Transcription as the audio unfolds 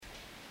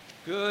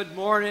Good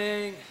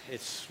morning.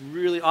 It's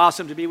really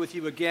awesome to be with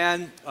you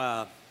again.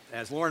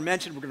 As Lauren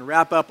mentioned, we're going to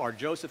wrap up our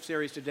Joseph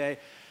series today.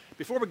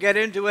 Before we get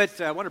into it,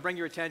 I want to bring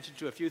your attention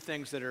to a few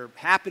things that are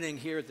happening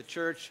here at the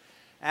church.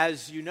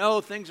 As you know,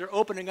 things are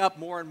opening up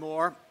more and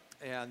more,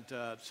 and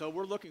so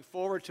we're looking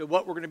forward to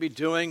what we're going to be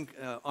doing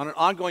on an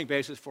ongoing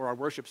basis for our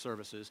worship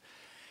services.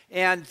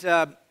 And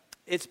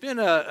it's been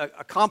a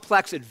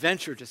complex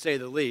adventure, to say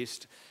the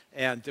least.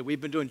 And we've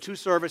been doing two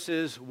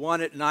services, one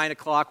at 9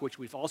 o'clock, which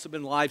we've also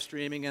been live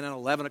streaming, and an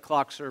 11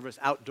 o'clock service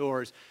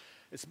outdoors.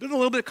 It's been a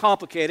little bit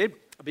complicated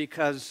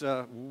because,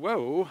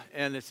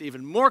 and it's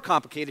even more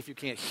complicated if you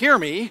can't hear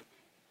me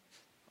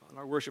on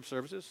our worship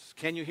services.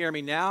 Can you hear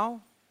me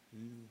now?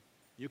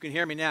 You can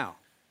hear me now.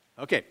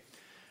 Okay.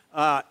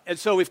 And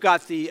so we've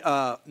got the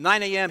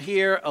 9 a.m.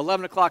 here,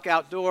 11 o'clock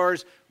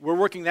outdoors. We're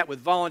working that with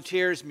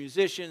volunteers,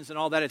 musicians, and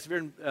all that. It's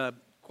been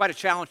quite a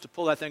challenge to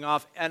pull that thing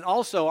off. And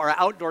also our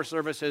outdoor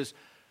services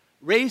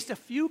raised a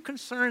few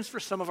concerns for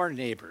some of our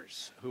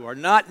neighbors who are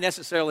not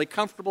necessarily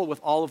comfortable with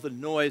all of the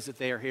noise that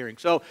they are hearing.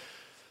 So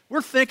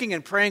we're thinking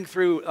and praying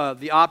through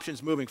the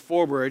options moving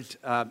forward.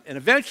 And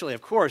eventually,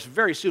 of course,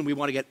 very soon we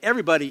want to get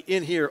everybody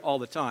in here all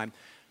the time.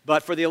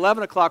 But for the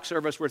 11 o'clock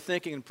service, we're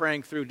thinking and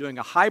praying through doing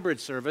a hybrid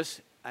service.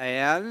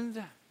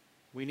 And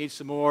we need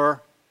some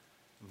more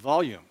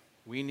volume.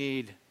 We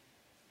need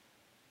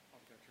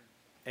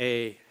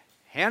a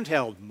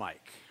handheld mic.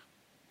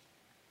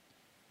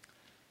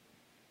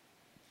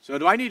 So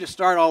do I need to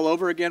start all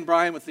over again,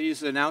 Brian, with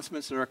these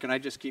announcements, or can I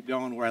just keep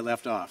going where I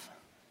left off?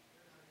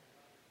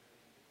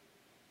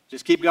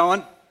 Just keep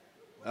going?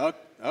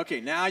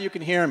 Okay, now you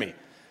can hear me.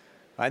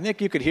 I think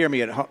you could hear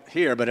me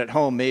here, but at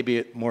home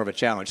maybe more of a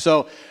challenge.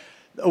 So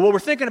what we're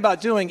thinking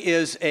about doing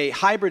is a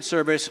hybrid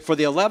service for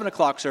the 11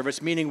 o'clock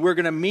service, meaning we're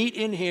going to meet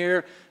in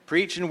here,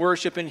 preach and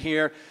worship in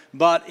here,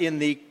 but in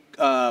the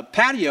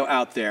patio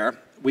out there,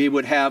 we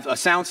would have a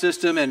sound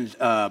system and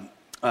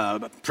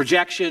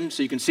projection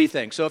so you can see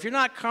things. So if you're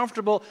not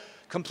comfortable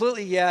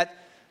completely yet,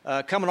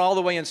 coming all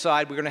the way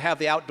inside, we're going to have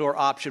the outdoor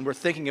option. We're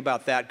thinking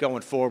about that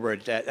going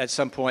forward at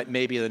some point,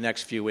 maybe in the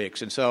next few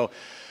weeks. And so,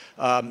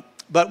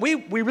 but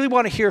we really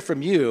want to hear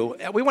from you.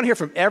 We want to hear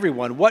from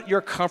everyone what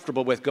you're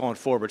comfortable with going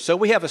forward. So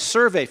we have a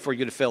survey for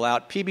you to fill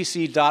out,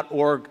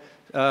 pbc.org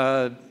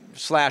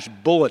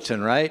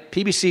 /bulletin, right?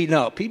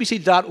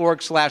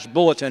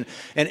 pbc.org/bulletin.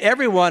 And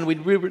everyone,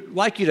 we would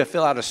like you to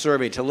fill out a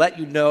survey to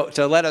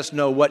let us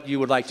know what you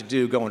would like to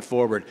do going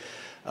forward,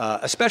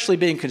 especially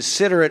being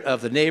considerate of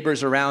the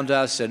neighbors around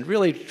us and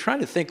really trying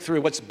to think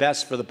through what's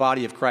best for the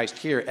body of Christ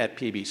here at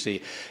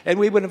PBC. And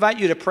we would invite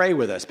you to pray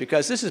with us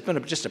because this has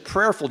been just a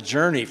prayerful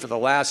journey for the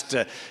last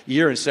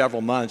year and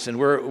several months, and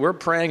we're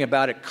praying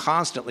about it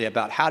constantly,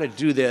 about how to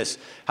do this,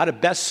 how to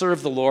best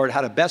serve the Lord,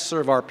 how to best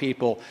serve our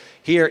people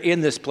here in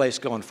this place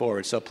going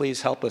forward. So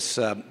please help us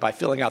by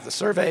filling out the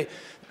survey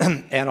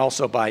and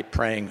also by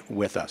praying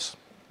with us.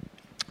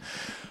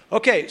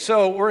 Okay,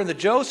 so we're in the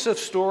Joseph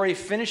story,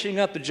 finishing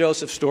up the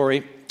Joseph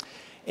story.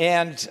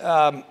 And,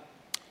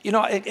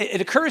 it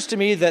occurs to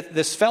me that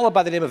this fellow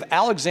by the name of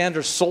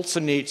Alexander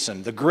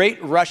Solzhenitsyn, the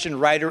great Russian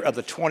writer of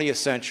the 20th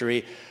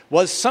century,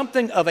 was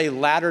something of a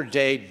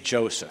latter-day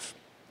Joseph.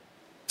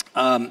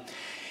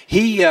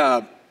 He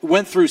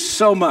went through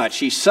so much.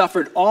 He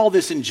suffered all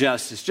this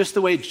injustice, just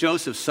the way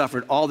Joseph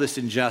suffered all this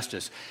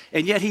injustice.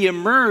 And yet he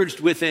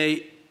emerged with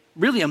a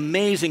really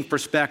amazing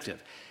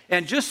perspective.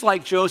 And just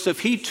like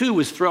Joseph, he too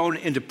was thrown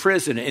into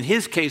prison, in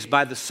his case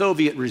by the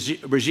Soviet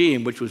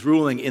regime, which was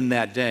ruling in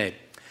that day.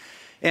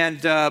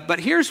 And but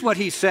here's what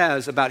he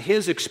says about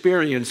his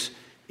experience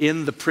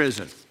in the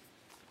prison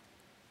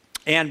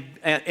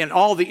and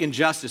all the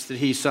injustice that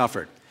he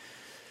suffered.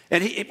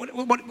 And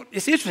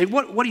it's interesting,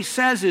 what he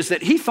says is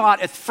that he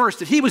thought at first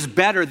that he was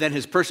better than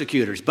his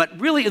persecutors, but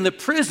really in the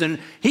prison,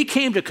 he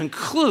came to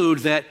conclude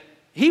that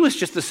he was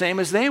just the same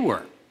as they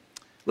were.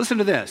 Listen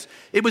to this.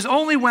 It was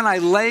only when I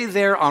lay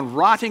there on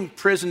rotting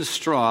prison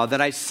straw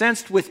that I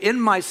sensed within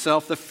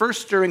myself the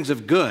first stirrings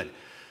of good.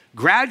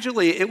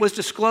 Gradually, it was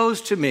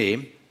disclosed to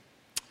me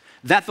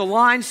that the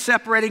line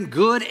separating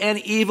good and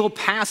evil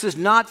passes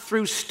not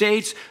through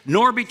states,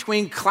 nor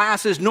between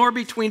classes, nor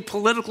between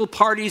political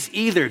parties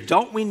either.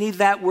 Don't we need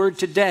that word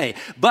today?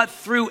 But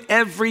through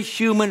every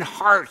human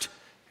heart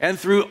and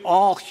through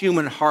all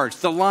human hearts.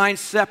 The line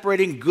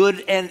separating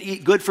good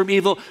from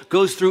evil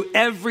goes through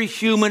every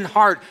human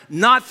heart,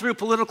 not through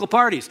political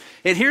parties.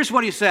 And here's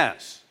what he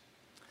says.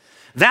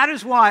 That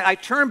is why I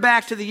turn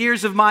back to the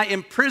years of my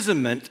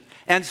imprisonment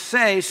and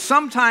say,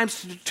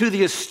 sometimes to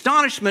the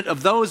astonishment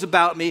of those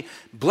about me,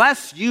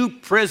 bless you,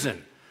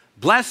 prison,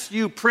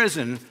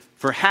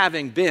 for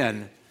having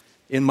been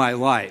in my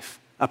life.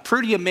 A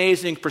pretty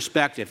amazing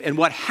perspective. And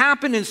what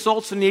happened in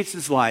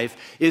Solzhenitsyn's life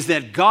is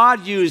that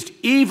God used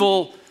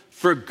evil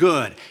for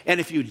good. And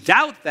if you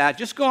doubt that,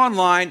 just go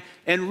online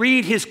and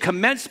read his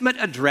commencement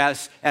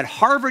address at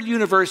Harvard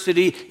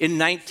University in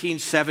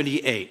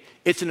 1978.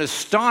 It's an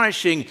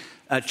astonishing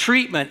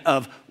treatment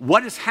of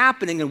what is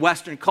happening in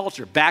Western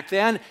culture back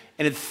then,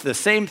 and it's the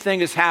same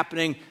thing is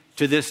happening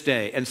to this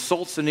day. And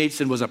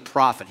Solzhenitsyn was a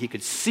prophet. He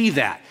could see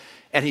that.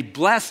 and he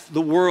blessed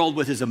the world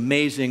with his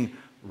amazing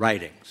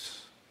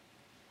writings.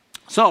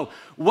 So,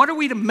 what are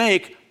we to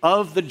make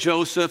of the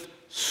Joseph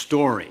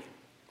story?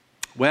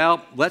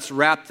 Well, let's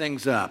wrap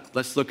things up.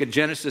 Let's look at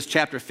Genesis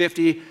chapter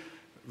 50,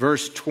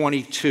 verse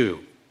 22.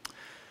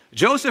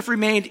 Joseph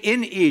remained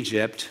in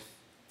Egypt,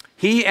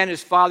 he and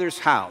his father's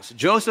house.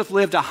 Joseph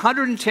lived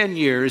 110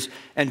 years,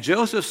 and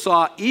Joseph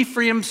saw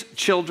Ephraim's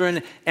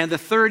children and the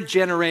third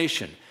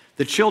generation.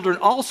 The children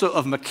also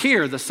of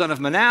Machir, the son of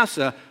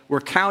Manasseh,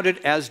 were counted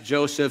as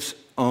Joseph's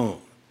own.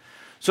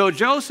 So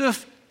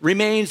Joseph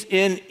remains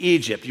in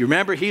Egypt. You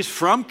remember, he's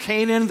from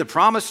Canaan, the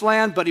promised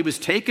land, but he was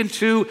taken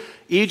to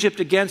Egypt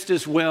against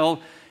his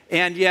will,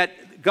 and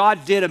yet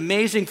God did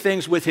amazing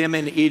things with him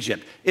in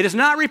Egypt. It is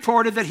not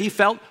reported that he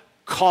felt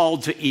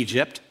called to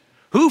Egypt.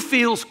 Who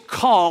feels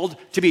called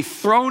to be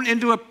thrown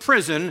into a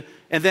prison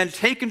and then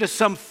taken to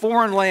some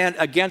foreign land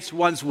against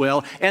one's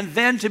will and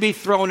then to be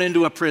thrown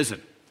into a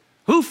prison?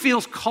 Who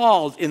feels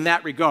called in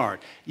that regard?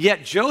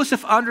 Yet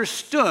Joseph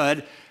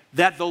understood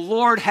that the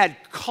Lord had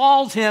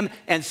called him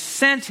and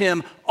sent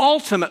him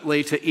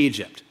ultimately to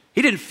Egypt.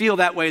 He didn't feel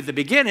that way at the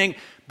beginning,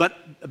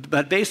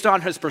 but based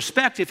on his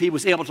perspective, he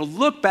was able to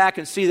look back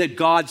and see that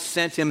God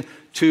sent him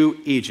to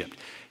Egypt.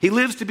 He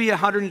lives to be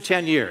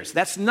 110 years.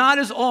 That's not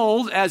as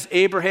old as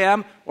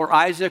Abraham or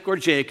Isaac or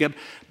Jacob,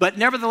 but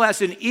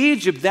nevertheless, in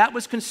Egypt, that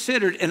was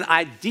considered an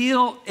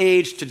ideal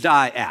age to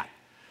die at.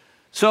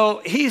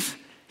 So he's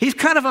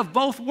kind of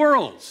both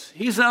worlds.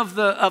 He's of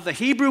the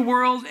Hebrew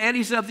world and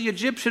he's of the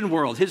Egyptian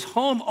world. His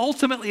home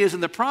ultimately is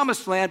in the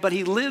promised land, but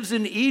he lives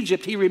in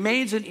Egypt. He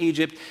remains in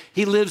Egypt.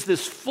 He lives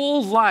this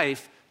full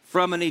life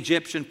from an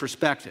Egyptian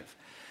perspective.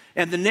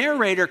 And the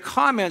narrator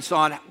comments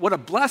on what a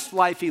blessed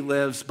life he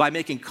lives by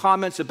making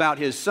comments about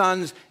his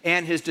sons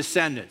and his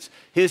descendants.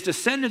 His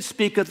descendants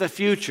speak of the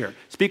future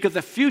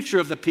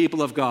of the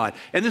people of God.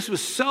 And this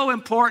was so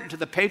important to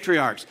the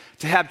patriarchs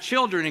to have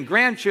children and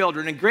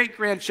grandchildren and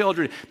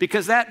great-grandchildren,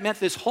 because that meant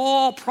this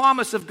whole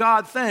promise of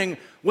God thing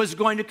was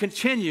going to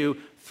continue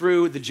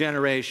through the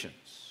generations.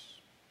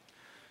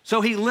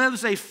 So he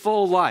lives a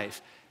full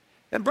life.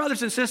 And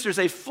brothers and sisters,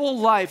 a full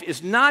life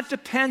is not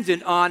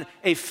dependent on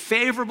a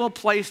favorable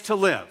place to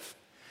live.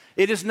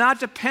 It is not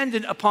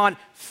dependent upon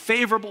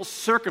favorable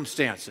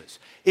circumstances.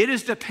 It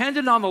is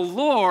dependent on the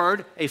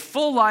Lord. A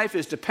full life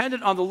is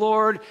dependent on the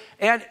Lord,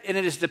 and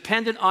it is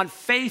dependent on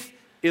faith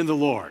in the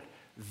Lord.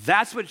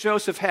 That's what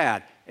Joseph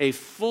had, a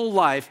full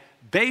life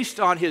based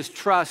on his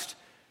trust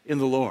in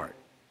the Lord.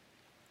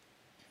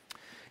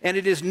 And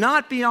it is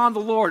not beyond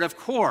the Lord, of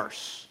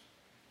course,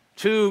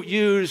 to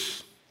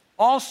use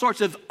all sorts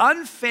of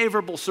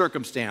unfavorable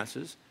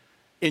circumstances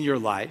in your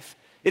life.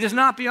 It is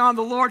not beyond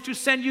the Lord to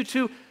send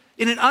you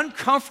in an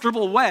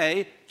uncomfortable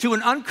way, to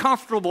an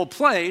uncomfortable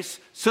place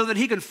so that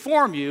he can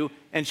form you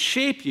and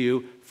shape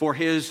you for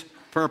his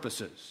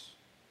purposes.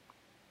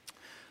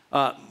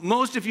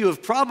 Most of you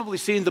have probably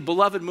seen the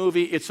beloved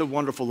movie, It's a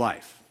Wonderful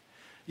Life.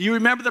 You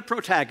remember the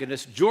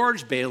protagonist,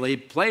 George Bailey,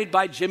 played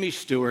by Jimmy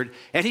Stewart,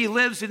 and he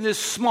lives in this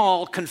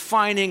small,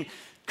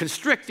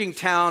 constricting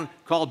town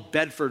called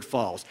Bedford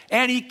Falls.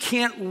 And he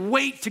can't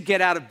wait to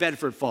get out of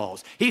Bedford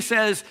Falls. He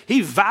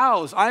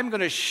vows, I'm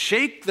going to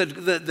shake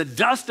the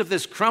dust of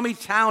this crummy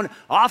town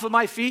off of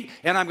my feet,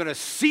 and I'm going to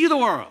see the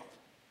world.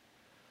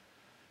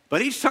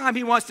 But each time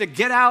he wants to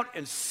get out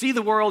and see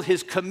the world,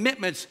 his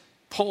commitments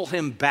pull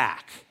him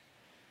back.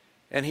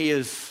 And he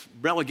is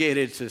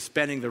relegated to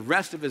spending the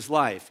rest of his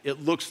life, it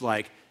looks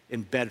like,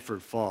 in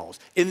Bedford Falls,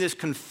 in this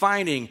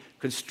confining,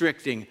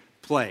 constricting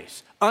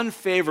place.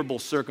 Unfavorable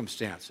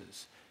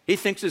circumstances. He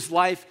thinks his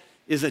life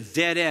is a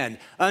dead end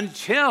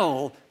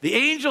until the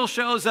angel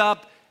shows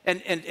up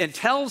and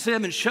tells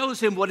him and shows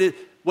him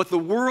what the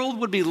world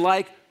would be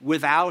like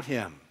without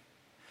him.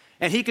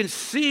 And he can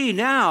see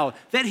now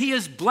that he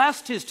has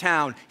blessed his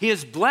town. He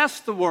has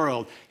blessed the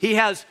world. He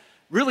has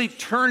really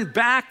turned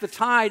back the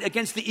tide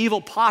against the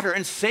evil potter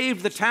and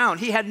saved the town.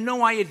 He had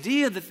no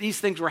idea that these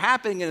things were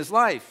happening in his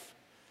life.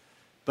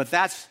 But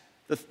that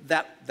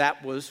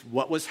was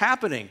what was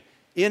happening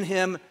in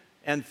him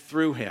and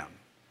through him.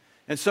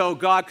 And so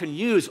God can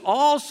use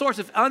all sorts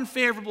of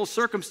unfavorable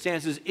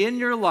circumstances in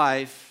your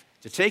life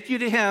to take you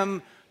to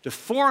him, to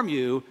form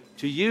you,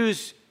 to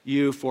use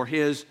you for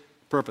his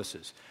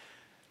purposes.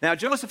 Now,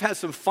 Joseph has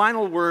some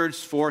final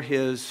words for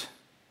his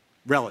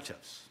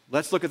relatives.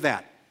 Let's look at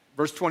that.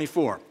 Verse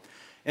 24.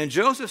 And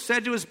Joseph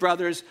said to his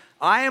brothers,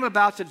 I am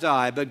about to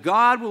die, but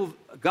God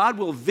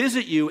will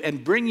visit you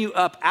and bring you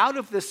up out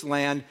of this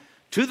land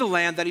to the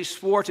land that he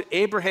swore to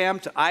Abraham,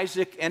 to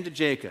Isaac, and to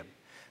Jacob.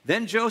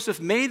 Then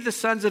Joseph made the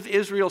sons of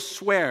Israel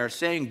swear,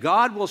 saying,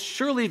 God will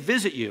surely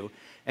visit you,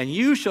 and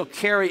you shall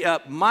carry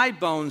up my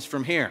bones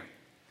from here.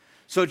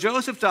 So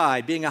Joseph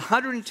died, being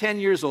 110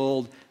 years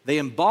old. They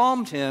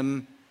embalmed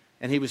him,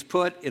 and he was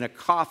put in a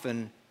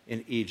coffin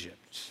in Egypt.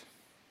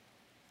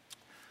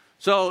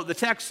 So the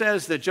text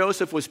says that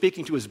Joseph was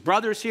speaking to his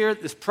brothers here.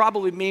 This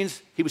probably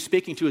means he was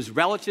speaking to his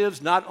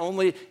relatives, not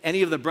only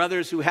any of the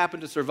brothers who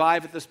happened to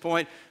survive at this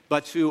point,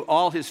 but to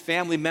all his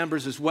family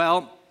members as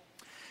well.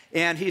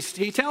 And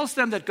he tells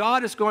them that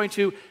God is going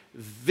to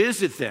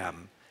visit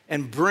them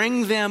and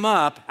bring them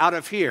up out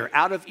of here,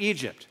 out of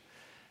Egypt.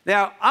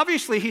 Now,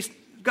 obviously,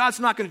 God's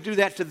not going to do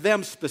that to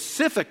them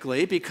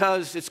specifically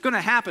because it's going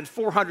to happen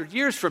 400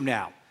 years from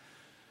now.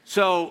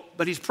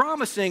 But he's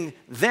promising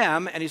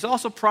them, and he's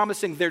also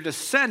promising their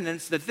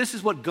descendants that this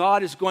is what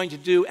God is going to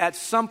do at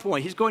some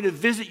point. He's going to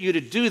visit you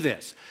to do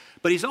this.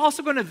 But he's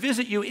also going to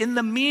visit you in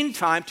the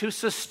meantime to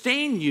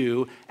sustain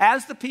you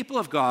as the people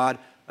of God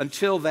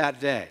until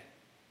that day.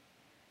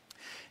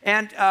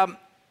 And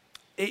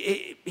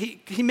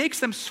he makes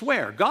them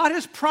swear. God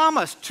has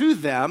promised to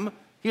them,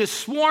 he has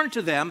sworn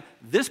to them,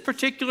 this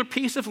particular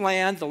piece of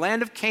land, the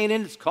land of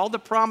Canaan. It's called the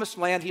Promised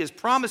Land. He has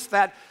promised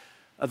that.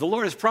 The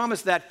Lord has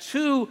promised that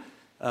to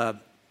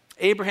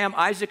Abraham,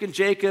 Isaac, and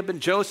Jacob,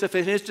 and Joseph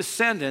and his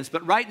descendants,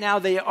 but right now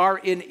they are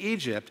in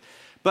Egypt.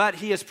 But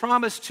he has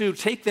promised to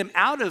take them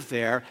out of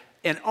there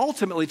and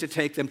ultimately to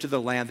take them to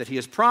the land that he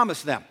has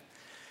promised them.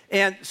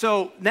 And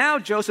so now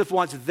Joseph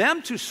wants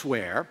them to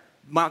swear,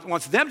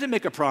 wants them to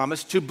make a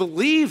promise to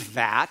believe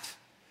that,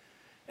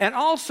 and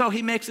also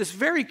he makes this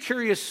very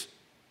curious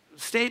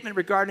statement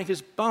regarding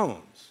his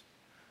bones.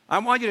 I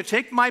want you to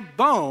take my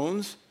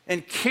bones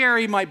and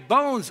carry my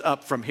bones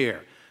up from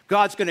here.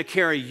 God's going to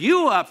carry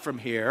you up from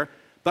here,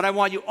 but I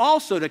want you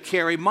also to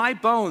carry my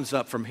bones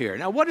up from here.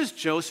 Now, what is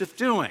Joseph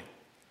doing?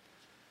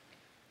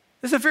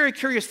 This is a very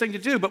curious thing to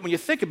do, but when you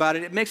think about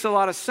it, it makes a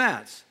lot of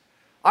sense.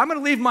 I'm going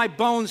to leave my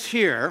bones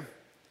here,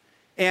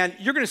 and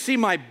you're going to see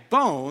my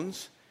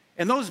bones,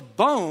 and those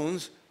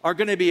bones are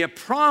going to be a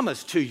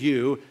promise to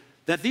you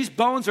that these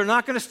bones are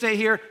not going to stay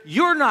here,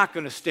 you're not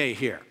going to stay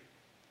here.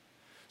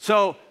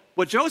 So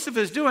what Joseph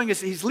is doing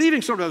is he's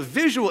leaving sort of a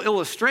visual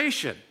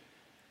illustration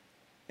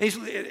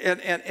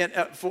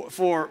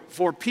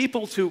for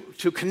people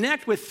to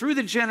connect with through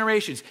the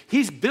generations.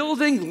 He's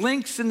building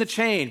links in the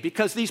chain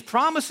because these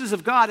promises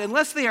of God,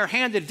 unless they are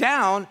handed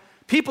down,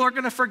 people are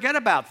going to forget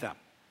about them.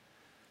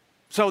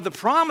 So the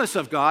promise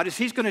of God is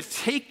he's going to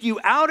take you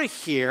out of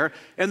here,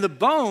 and the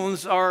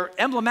bones are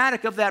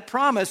emblematic of that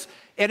promise.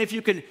 And if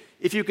you can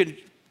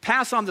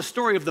pass on the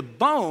story of the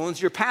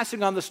bones, you're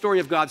passing on the story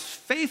of God's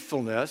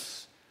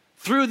faithfulness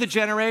through the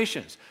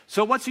generations.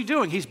 So what's he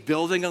doing? He's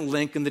building a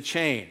link in the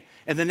chain.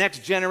 And the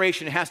next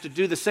generation has to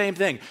do the same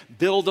thing.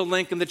 Build a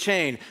link in the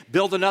chain.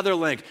 Build another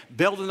link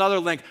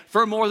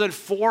for more than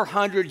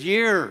 400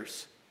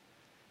 years.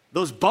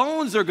 Those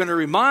bones are going to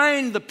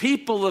remind the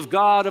people of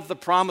God of the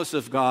promise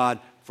of God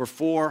for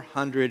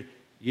 400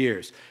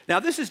 years.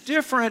 Now, this is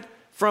different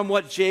from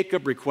what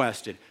Jacob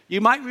requested. You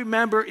might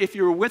remember, if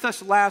you were with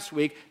us last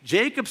week,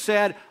 Jacob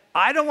said,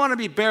 I don't want to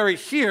be buried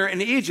here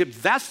in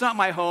Egypt. That's not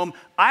my home.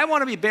 I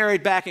want to be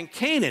buried back in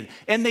Canaan.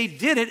 And they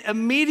did it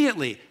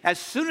immediately. As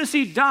soon as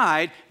he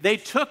died, they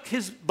took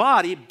his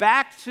body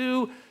back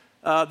to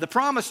the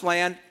promised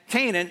land,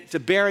 Canaan, to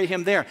bury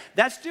him there.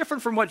 That's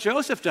different from what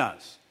Joseph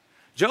does.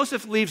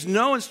 Joseph leaves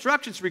no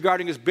instructions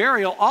regarding his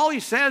burial. All he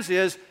says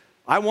is,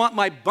 I want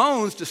my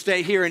bones to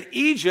stay here in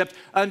Egypt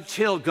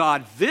until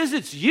God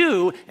visits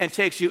you and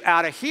takes you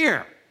out of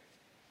here.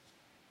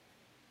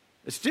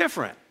 It's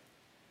different.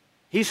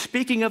 He's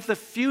speaking of the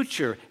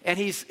future, and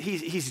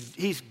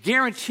he's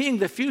guaranteeing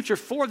the future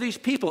for these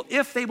people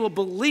if they will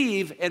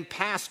believe and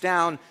pass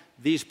down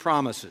these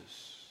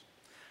promises.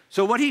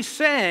 So what he's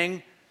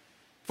saying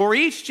for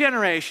each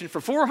generation for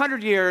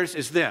 400 years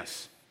is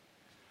this: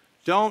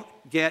 don't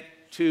get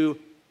too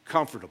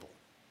comfortable.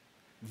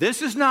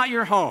 This is not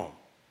your home.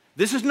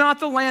 This is not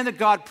the land that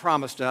God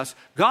promised us.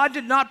 God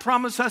did not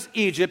promise us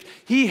Egypt.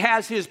 He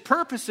has his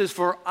purposes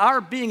for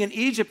our being in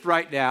Egypt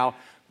right now,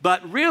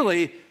 but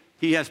really,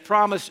 he has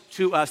promised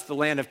to us the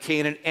land of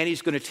Canaan, and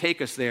he's going to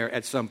take us there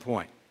at some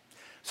point.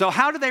 So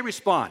how do they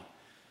respond?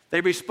 They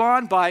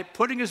respond by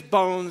putting his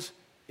bones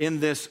in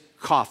this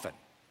coffin.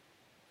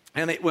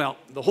 And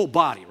the whole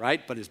body,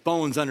 right? But his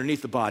bones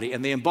underneath the body.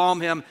 And they embalm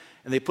him,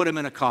 and they put him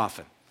in a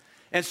coffin.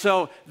 And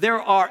so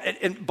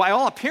and by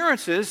all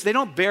appearances, they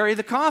don't bury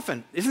the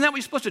coffin. Isn't that what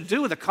you're supposed to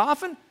do with a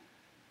coffin?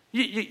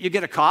 You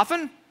get a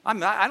coffin?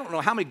 I don't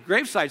know how many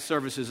graveside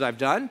services I've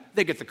done.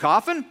 They get the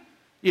coffin.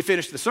 You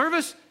finish the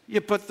service. You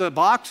put the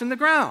box in the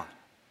ground.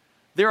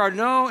 There are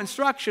no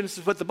instructions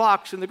to put the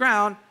box in the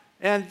ground,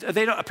 and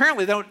they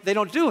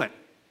don't do it.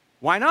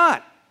 Why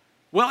not?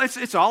 Well,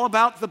 it's all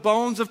about the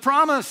bones of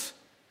promise.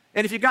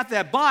 And if you got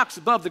that box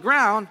above the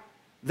ground,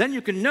 then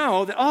you can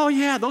know that, oh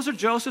yeah, those are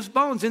Joseph's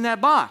bones in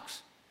that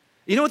box.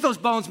 You know what those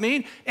bones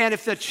mean? And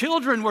if the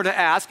children were to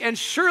ask, and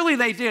surely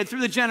they did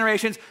through the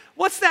generations,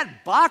 what's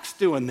that box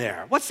doing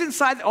there? What's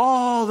inside?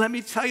 Oh, let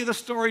me tell you the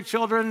story,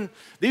 children.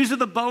 These are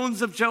the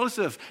bones of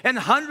Joseph. And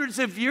hundreds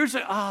of years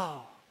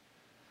ago,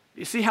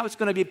 you see how it's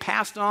going to be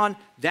passed on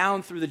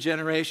down through the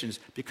generations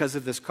because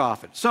of this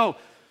coffin. So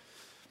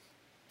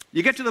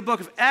you get to the book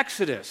of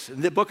Exodus.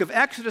 And the book of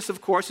Exodus,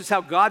 of course, is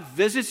how God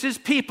visits his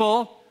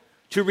people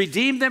to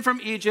redeem them from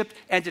Egypt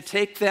and to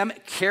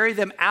carry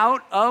them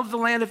out of the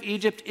land of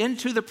Egypt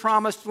into the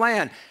promised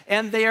land.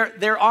 And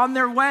they're on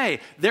their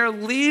way. They're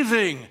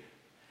leaving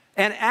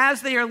And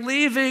as they are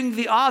leaving,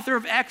 the author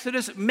of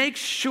Exodus makes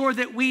sure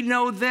that we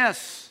know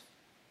this.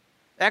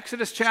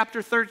 Exodus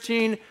chapter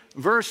 13,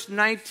 verse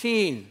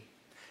 19.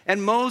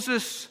 And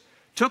Moses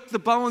took the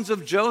bones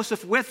of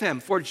Joseph with him,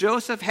 for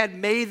Joseph had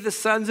made the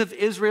sons of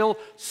Israel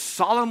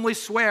solemnly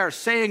swear,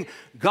 saying,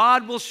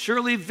 God will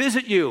surely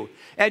visit you,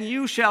 and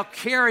you shall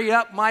carry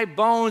up my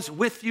bones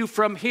with you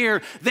from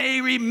here.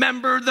 They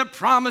remembered the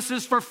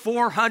promises for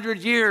 400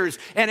 years.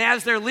 And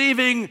as they're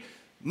leaving,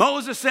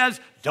 Moses says,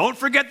 don't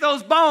forget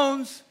those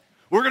bones.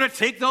 We're going to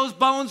take those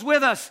bones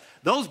with us.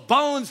 Those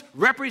bones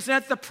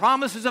represent the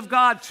promises of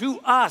God to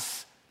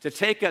us to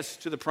take us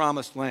to the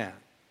promised land.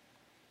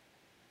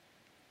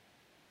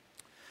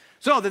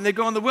 So then they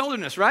go in the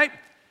wilderness, right?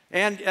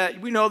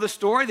 And we know the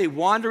story. They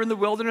wander in the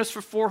wilderness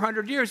for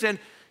 400 years. And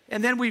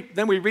then we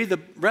read the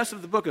rest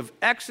of the book of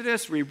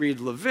Exodus. We read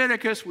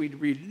Leviticus. We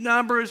read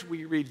Numbers.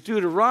 We read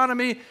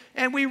Deuteronomy.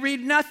 And we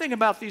read nothing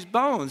about these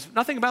bones,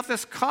 nothing about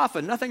this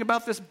coffin, nothing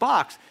about this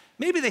box.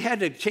 Maybe they had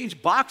to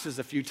change boxes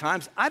a few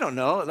times. I don't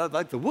know.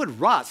 Like the wood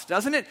rots,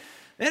 doesn't it?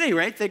 At any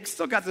rate, they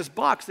still got this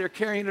box. They're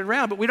carrying it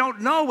around. But we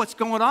don't know what's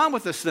going on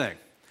with this thing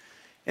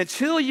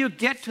until you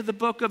get to the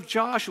book of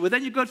Joshua.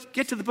 Then you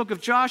get to the book of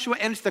Joshua,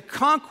 and it's the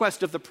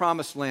conquest of the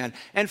promised land.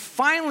 And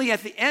finally,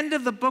 at the end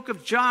of the book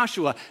of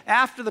Joshua,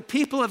 after the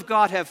people of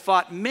God have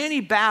fought many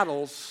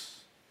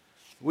battles,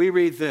 we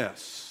read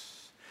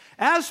this.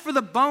 As for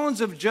the bones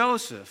of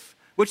Joseph,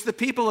 which the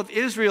people of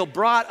Israel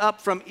brought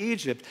up from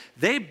Egypt,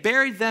 they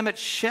buried them at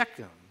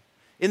Shechem,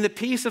 in the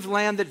piece of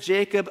land that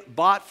Jacob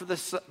bought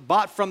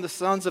from the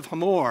sons of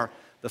Hamor,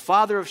 the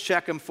father of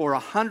Shechem, for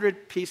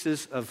 100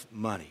 pieces of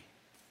money.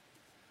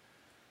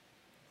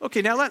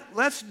 Okay, now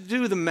let's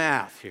do the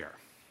math here.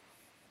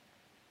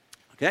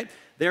 Okay,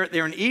 they're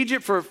in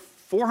Egypt for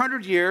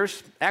 400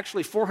 years,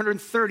 actually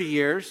 430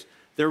 years.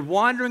 They're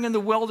wandering in the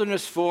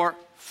wilderness for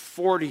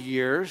 40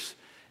 years.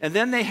 And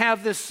then they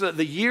have this,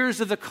 the years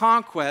of the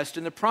conquest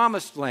in the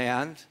promised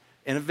land.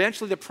 And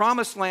eventually the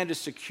promised land is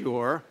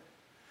secure.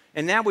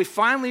 And now we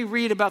finally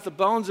read about the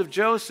bones of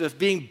Joseph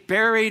being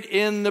buried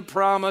in the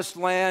promised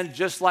land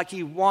just like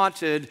he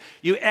wanted.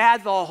 You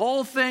add the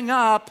whole thing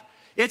up,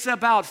 it's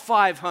about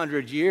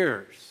 500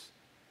 years.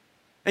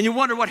 And you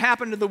wonder what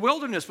happened in the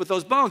wilderness with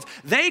those bones.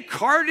 They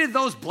carted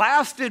those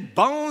blasted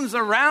bones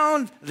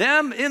around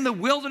them in the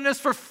wilderness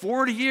for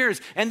 40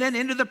 years and then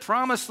into the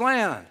promised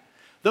land.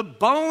 The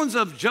bones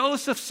of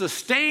Joseph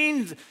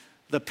sustained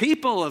the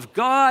people of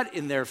God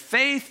in their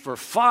faith for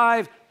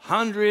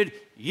 500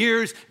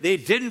 years. They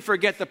didn't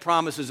forget the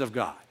promises of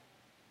God.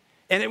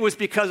 And it was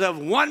because of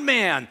one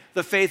man,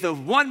 the faith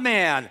of one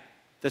man,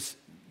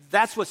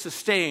 that's what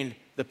sustained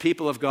the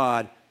people of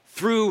God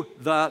through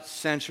the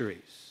centuries.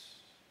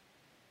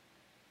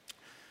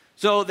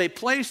 So they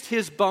placed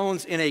his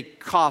bones in a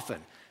coffin.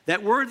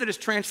 That word that is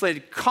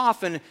translated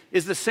coffin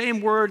is the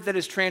same word that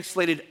is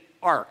translated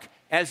ark,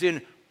 as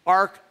in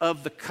Ark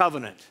of the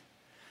Covenant.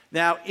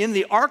 Now, in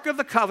the Ark of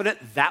the Covenant,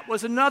 that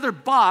was another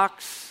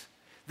box.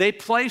 They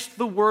placed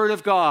the Word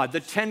of God, the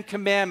 10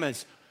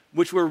 Commandments,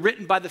 which were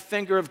written by the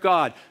finger of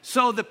God.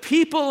 So the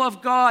people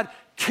of God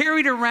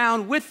carried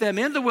around with them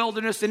in the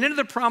wilderness and into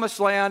the promised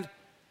land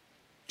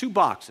 2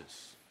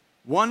 boxes,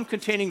 one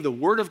containing the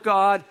Word of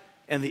God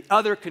and the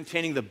other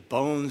containing the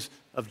bones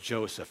of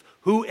Joseph,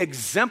 who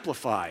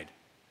exemplified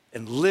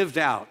and lived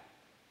out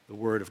the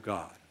Word of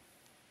God.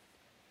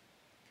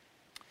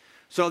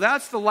 So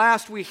that's the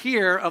last we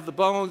hear of the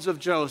bones of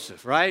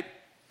Joseph, right?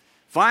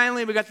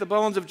 Finally, we got the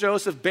bones of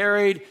Joseph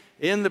buried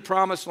in the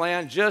promised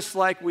land, just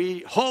like we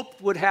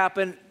hoped would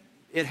happen.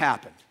 It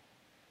happened.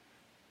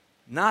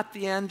 Not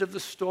the end of the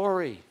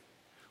story.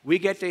 We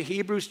get to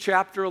Hebrews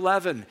chapter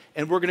 11,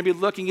 and we're going to be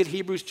looking at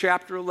Hebrews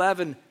chapter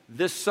 11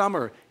 this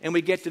summer, and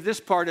we get to this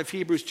part of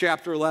Hebrews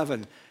chapter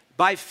 11.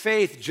 By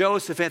faith,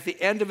 Joseph, at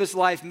the end of his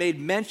life, made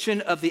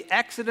mention of the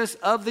exodus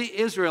of the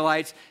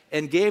Israelites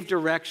and gave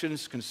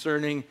directions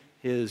concerning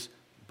his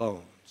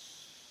bones.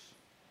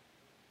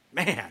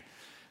 Man,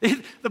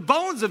 the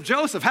bones of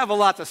Joseph have a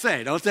lot to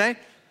say, don't they?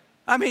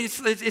 I mean,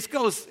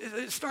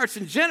 it starts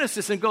in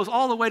Genesis and goes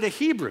all the way to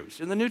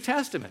Hebrews in the New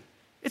Testament.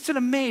 It's an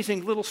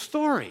amazing little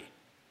story.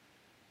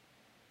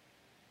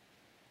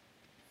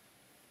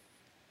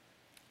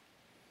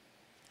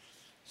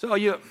 So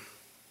you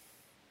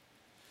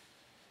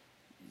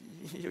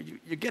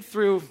get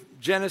through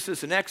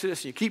Genesis and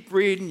Exodus, and you keep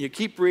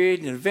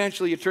reading, and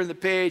eventually you turn the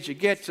page, you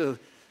get to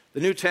the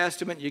New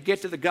Testament, you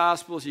get to the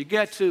Gospels, you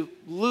get to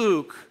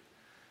Luke,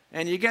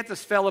 and you get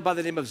this fellow by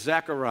the name of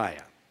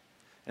Zechariah.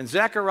 And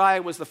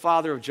Zechariah was the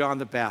father of John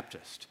the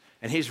Baptist.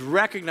 And he's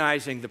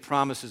recognizing the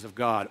promises of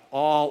God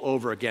all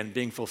over again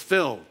being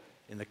fulfilled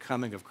in the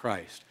coming of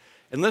Christ.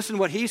 And listen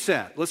what he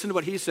said. Listen to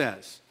what he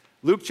says.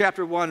 Luke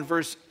chapter 1,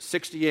 verse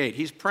 68.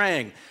 He's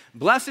praying,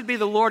 "Blessed be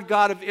the Lord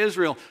God of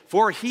Israel,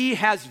 for he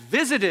has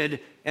visited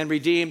and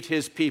redeemed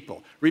his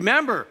people."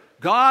 Remember,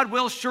 God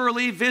will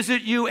surely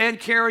visit you and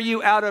carry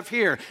you out of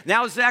here.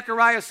 Now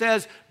Zechariah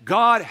says,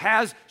 God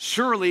has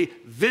surely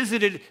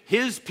visited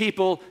his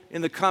people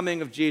in the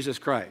coming of Jesus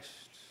Christ.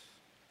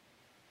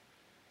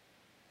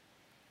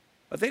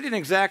 But they didn't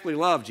exactly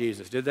love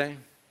Jesus, did they?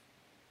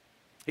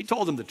 He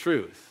told them the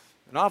truth.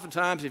 And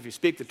oftentimes, if you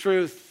speak the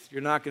truth,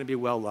 you're not going to be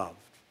well loved.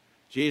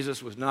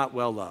 Jesus was not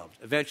well loved.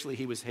 Eventually,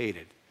 he was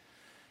hated.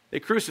 They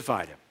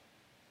crucified him.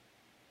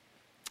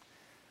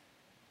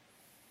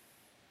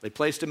 They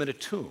placed him in a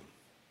tomb.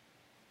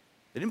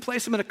 They didn't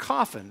place him in a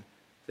coffin.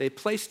 They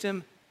placed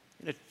him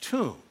in a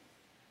tomb.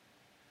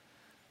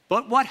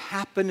 But what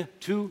happened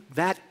to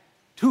that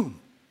tomb?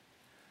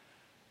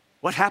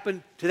 What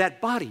happened to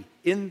that body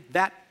in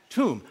that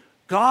tomb?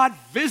 God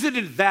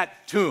visited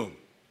that tomb.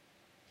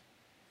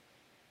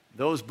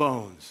 Those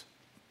bones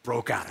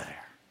broke out of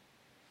there.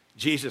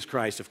 Jesus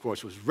Christ, of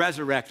course, was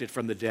resurrected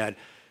from the dead,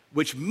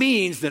 which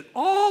means that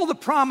all the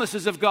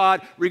promises of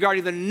God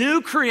regarding the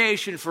new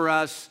creation for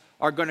us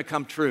are going to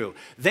come true.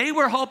 They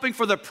were hoping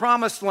for the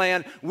promised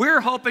land.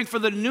 We're hoping for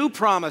the new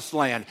promised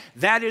land.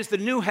 That is the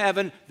new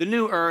heaven, the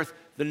new earth,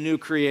 the new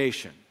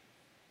creation.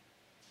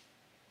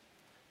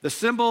 The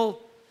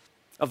symbol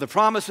of the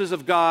promises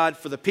of God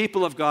for the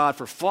people of God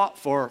for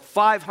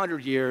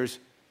 500 years,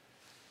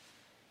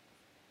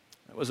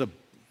 it was a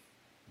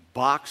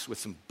box with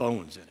some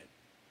bones in it.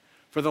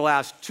 For the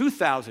last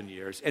 2,000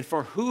 years, and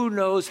for who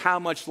knows how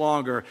much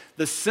longer,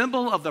 the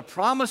symbol of the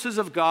promises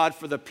of God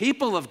for the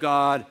people of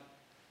God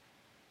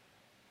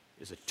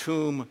is a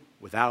tomb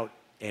without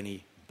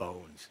any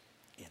bones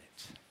in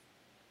it.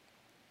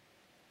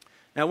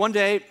 Now, one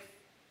day,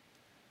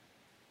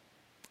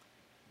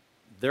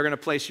 they're going to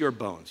place your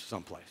bones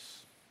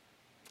someplace.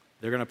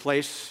 They're going to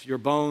place your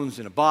bones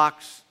in a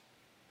box,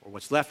 or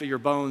what's left of your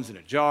bones in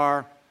a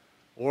jar,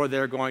 or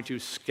they're going to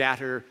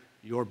scatter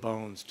your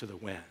bones to the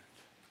wind.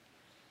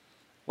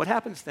 What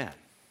happens then?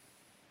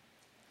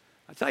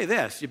 I'll tell you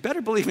this, you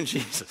better believe in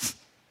Jesus.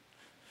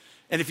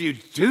 And if you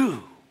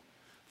do,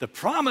 the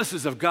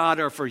promises of God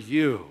are for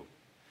you.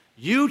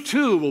 You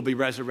too will be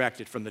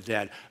resurrected from the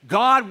dead.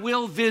 God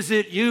will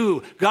visit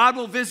you. God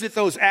will visit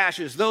those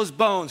ashes, those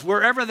bones,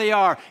 wherever they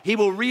are. He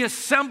will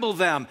reassemble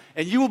them,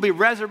 and you will be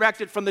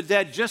resurrected from the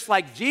dead, just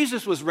like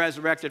Jesus was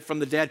resurrected from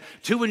the dead,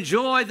 to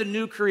enjoy the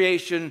new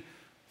creation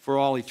for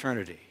all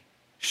eternity.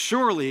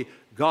 Surely,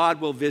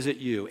 God will visit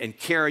you and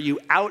carry you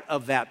out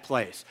of that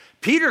place.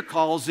 Peter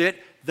calls it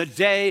the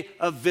day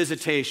of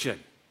visitation.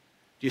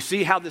 Do you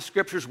see how the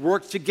scriptures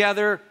work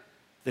together?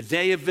 The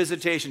day of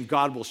visitation,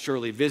 God will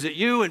surely visit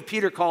you, and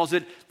Peter calls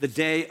it the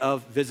day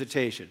of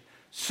visitation.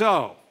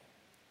 So,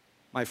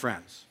 my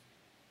friends,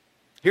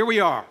 here we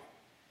are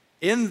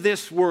in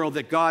this world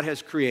that God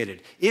has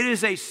created. It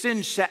is a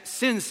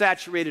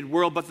sin-saturated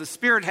world, but the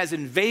Spirit has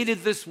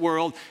invaded this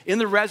world in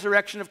the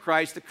resurrection of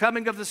Christ, the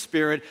coming of the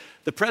Spirit,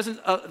 the presence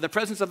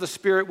of the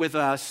Spirit with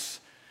us.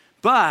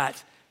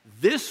 But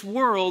this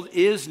world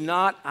is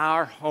not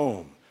our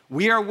home.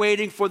 We are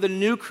waiting for the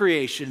new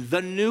creation,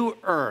 the new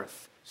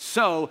earth.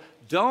 So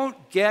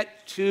don't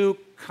get too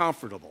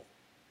comfortable.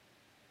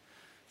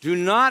 Do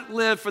not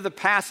live for the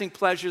passing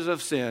pleasures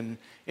of sin.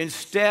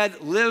 Instead,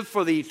 live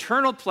for the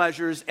eternal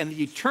pleasures and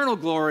the eternal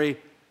glory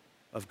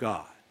of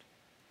God.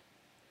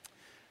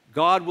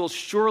 God will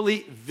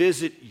surely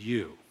visit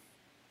you.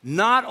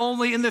 Not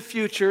only in the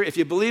future, if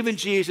you believe in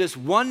Jesus,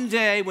 one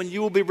day when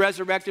you will be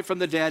resurrected from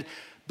the dead,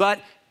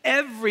 but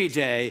every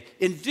day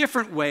in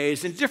different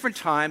ways, in different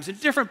times, in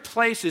different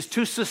places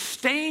to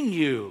sustain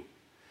you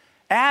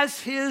as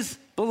his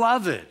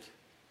beloved,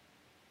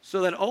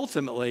 so that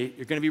ultimately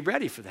you're going to be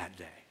ready for that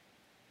day.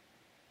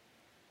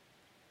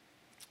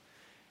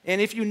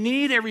 And if you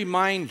need a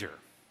reminder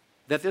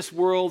that this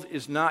world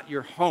is not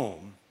your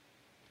home,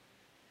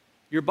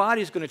 your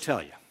body's going to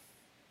tell you.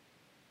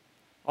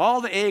 All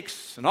the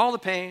aches and all the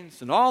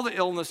pains and all the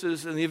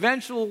illnesses and the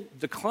eventual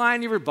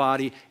decline of your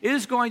body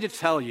is going to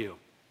tell you,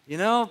 you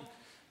know,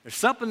 there's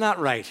something not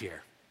right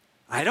here.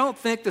 I don't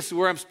think this is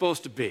where I'm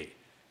supposed to be,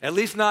 at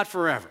least not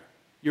forever.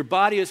 Your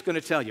body is going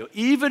to tell you.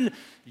 Even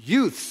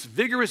youths,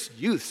 vigorous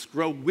youths,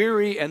 grow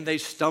weary and they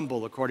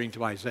stumble, according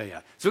to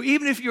Isaiah. So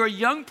even if you're a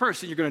young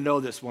person, you're going to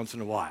know this once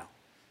in a while.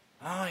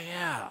 Oh,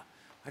 yeah,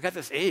 I got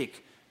this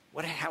ache.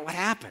 What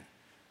happened?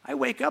 I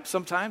wake up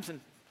sometimes and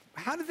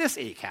how did this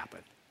ache happen?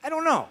 I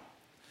don't know.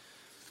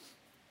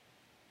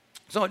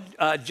 So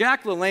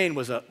Jack LaLanne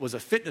was a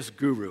fitness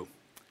guru,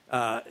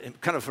 kind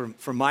of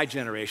from my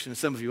generation.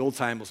 Some of you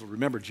old-timers will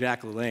remember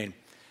Jack LaLanne.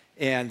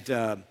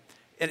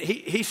 And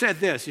he said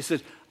this, he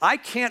said, I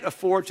can't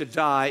afford to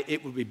die.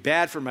 It would be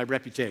bad for my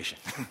reputation.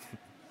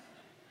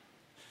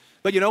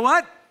 But you know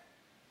what?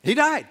 He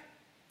died.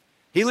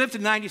 He lived to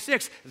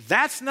 96.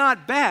 That's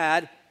not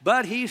bad,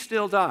 but he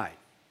still died.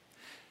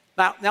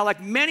 Now,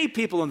 like many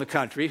people in the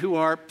country who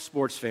are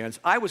sports fans,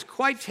 I was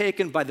quite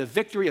taken by the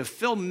victory of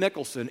Phil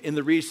Mickelson in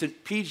the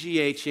recent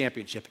PGA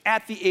Championship.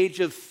 At the age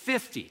of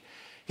 50,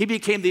 he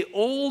became the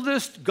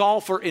oldest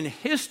golfer in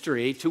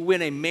history to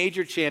win a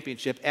major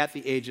championship at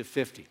the age of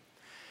 50.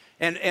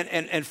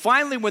 And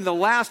finally, when the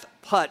last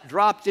putt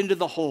dropped into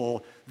the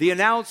hole, the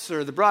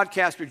announcer, the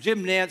broadcaster,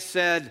 Jim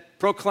Nantz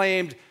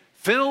proclaimed,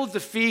 Phil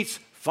defeats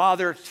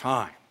Father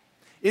Time.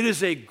 It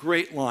is a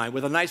great line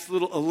with a nice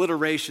little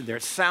alliteration there.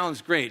 It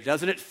sounds great,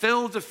 doesn't it?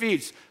 Phil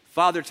defeats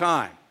Father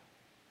Time.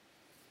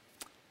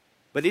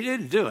 But he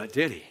didn't do it,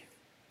 did he?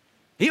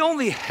 He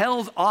only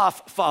held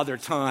off Father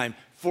Time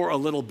for a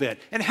little bit.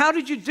 And how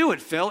did you do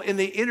it, Phil? In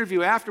the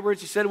interview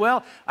afterwards, he said,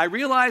 well, I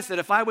realized that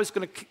if I was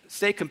going to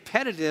stay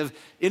competitive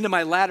into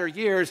my latter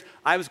years,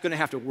 I was going to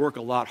have to work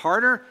a lot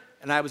harder,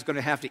 and I was going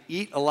to have to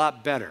eat a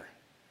lot better.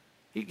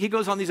 He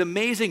goes on these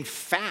amazing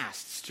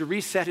fasts to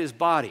reset his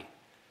body.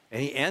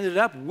 And he ended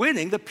up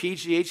winning the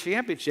PGA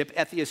Championship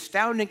at the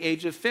astounding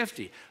age of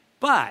 50.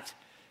 But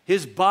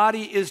his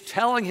body is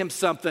telling him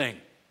something.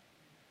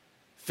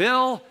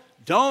 Phil,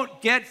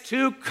 don't get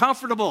too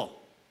comfortable.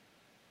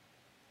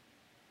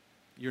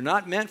 You're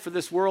not meant for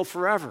this world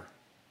forever.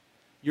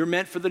 You're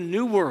meant for the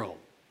new world.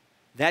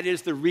 That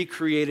is the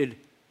recreated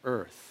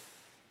earth.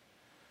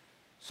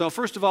 So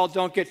first of all,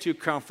 don't get too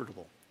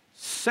comfortable.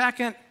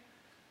 Second,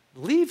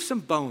 leave some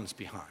bones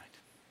behind.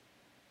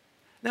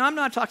 Now, I'm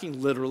not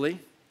talking literally.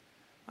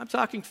 I'm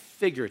talking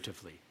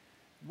figuratively.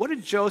 What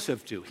did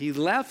Joseph do? He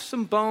left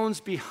some bones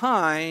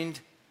behind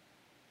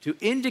to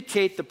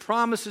indicate the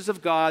promises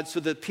of God so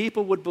that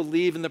people would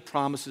believe in the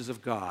promises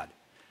of God.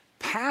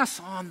 Pass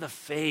on the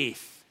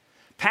faith.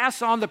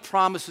 Pass on the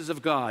promises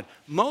of God.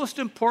 Most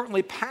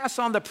importantly, pass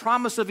on the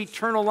promise of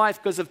eternal life,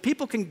 because if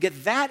people can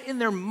get that in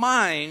their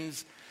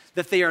minds,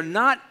 that they are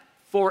not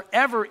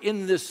forever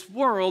in this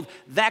world,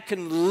 that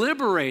can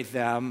liberate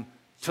them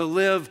to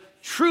live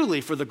truly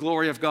for the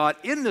glory of God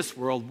in this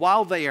world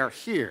while they are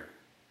here.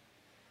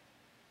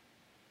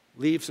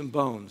 Leave some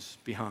bones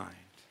behind.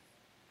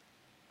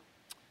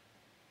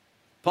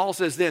 Paul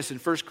says this in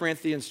 1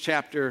 Corinthians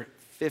chapter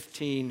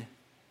 15,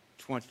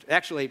 20.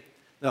 Actually,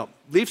 no,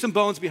 leave some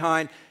bones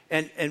behind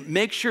and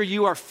make sure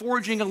you are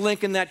forging a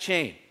link in that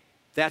chain.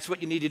 That's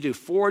what you need to do.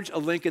 Forge a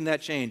link in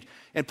that chain.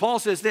 And Paul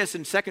says this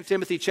in 2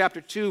 Timothy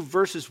chapter 2,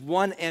 verses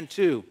 1 and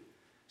 2.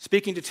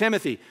 Speaking to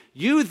Timothy,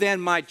 you then,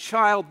 my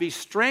child, be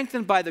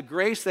strengthened by the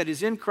grace that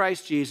is in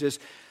Christ Jesus,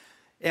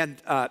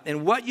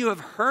 and what you have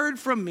heard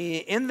from me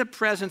in the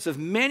presence of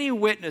many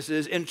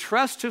witnesses,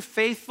 entrust to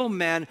faithful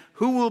men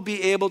who will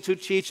be able to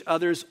teach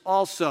others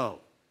also.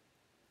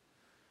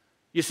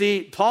 You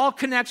see, Paul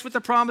connects with the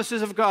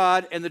promises of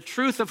God and the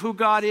truth of who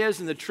God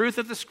is and the truth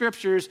of the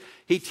Scriptures.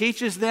 He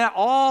teaches that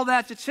all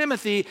that to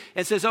Timothy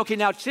and says, okay,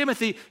 now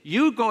Timothy,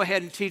 you go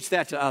ahead and teach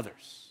that to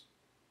others.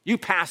 You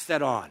pass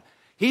that on.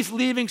 He's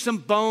leaving some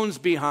bones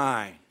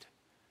behind.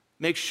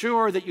 Make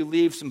sure that you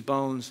leave some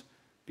bones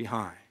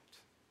behind.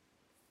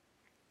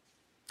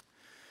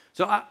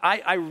 So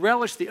I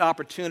relish the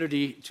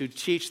opportunity to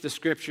teach the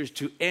Scriptures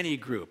to any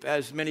group.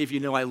 As many of you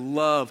know, I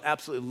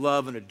absolutely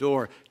love and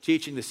adore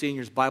teaching the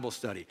seniors Bible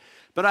study.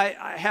 But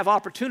I have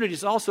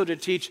opportunities also to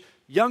teach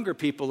younger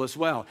people as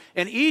well.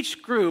 And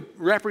each group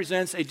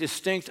represents a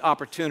distinct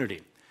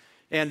opportunity.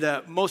 And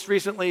most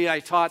recently, I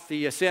taught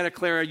the Santa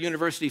Clara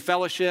University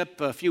Fellowship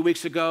a few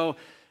weeks ago.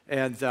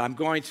 And I'm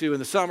going to, in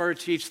the summer,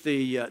 teach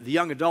the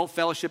Young Adult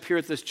Fellowship here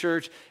at this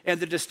church. And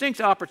the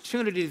distinct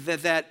opportunity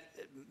that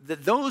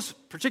those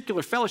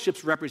particular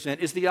fellowships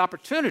represent is the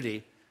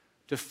opportunity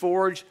to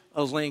forge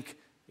a link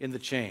in the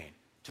chain,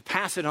 to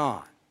pass it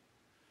on.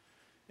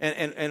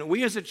 And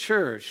we as a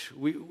church,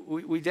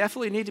 we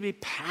definitely need to be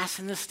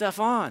passing this stuff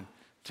on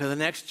to the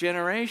next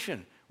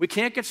generation. We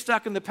can't get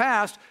stuck in the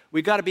past.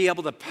 We've got to be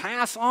able to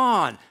pass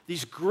on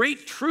these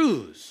great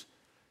truths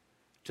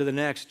to the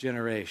next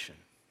generation.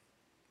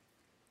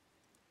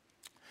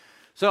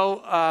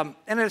 So,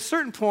 and at a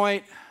certain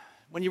point,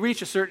 when you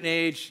reach a certain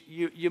age,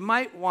 you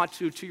might want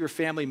to your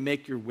family,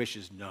 make your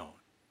wishes known.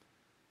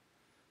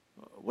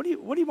 What do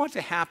you want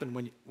to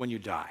happen when you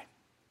die?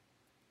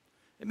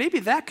 And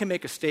maybe that can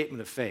make a statement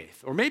of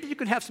faith. Or maybe you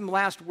can have some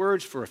last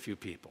words for a few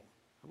people.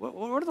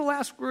 What are the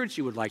last words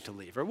you would like to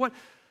leave? Or what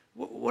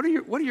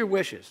are your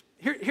wishes?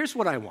 Here's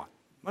what I want.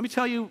 Let me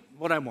tell you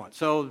what I want.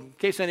 So in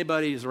case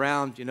anybody is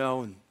around,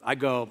 and I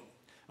go,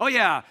 oh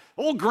yeah,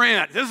 old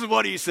Grant, this is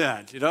what he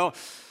said,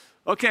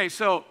 Okay,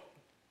 so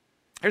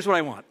here's what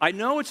I want. I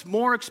know it's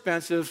more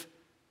expensive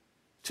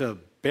to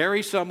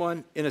bury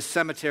someone in a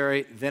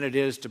cemetery than it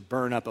is to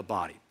burn up a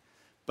body.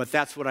 But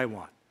that's what I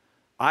want.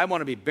 I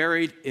want to be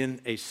buried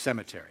in a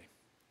cemetery.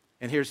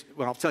 And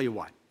I'll tell you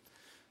why.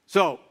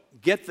 So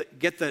get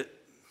the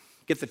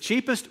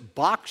cheapest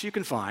box you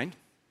can find.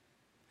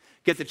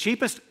 Get the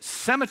cheapest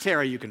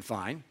cemetery you can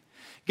find.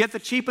 Get the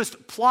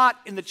cheapest plot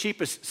in the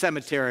cheapest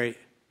cemetery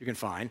you can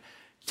find.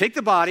 Take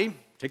the body,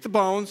 take the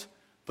bones,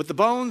 put the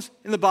bones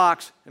in the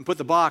box, and put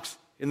the box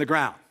in the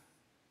ground.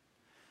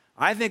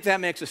 I think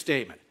that makes a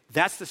statement.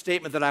 That's the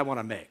statement that I want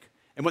to make.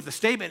 And what the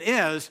statement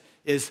is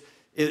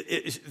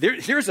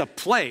here's a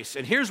place,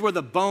 and here's where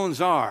the bones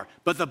are,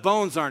 but the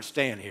bones aren't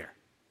staying here.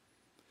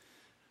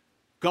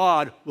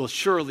 God will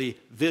surely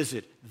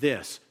visit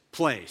this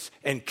place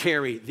and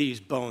carry these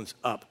bones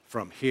up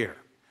from here.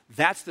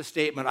 That's the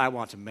statement I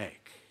want to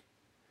make.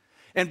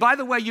 And by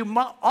the way, you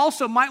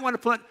also might want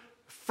to put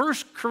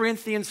 1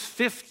 Corinthians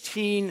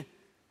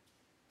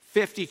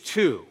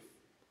 15:52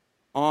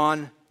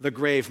 on the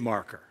grave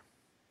marker.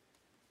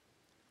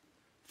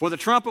 For the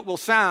trumpet will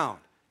sound,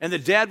 and the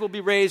dead will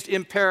be raised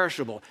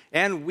imperishable,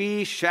 and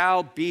we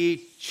shall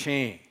be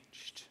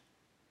changed.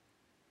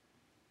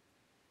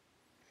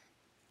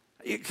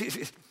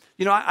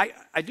 You know,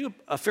 I do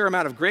a fair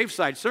amount of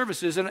graveside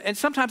services, and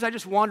sometimes I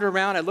just wander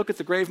around, I look at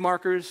the grave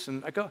markers,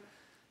 and I go,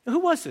 who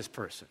was this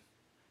person?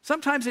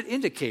 Sometimes it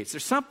indicates,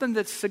 there's something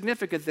that's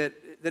significant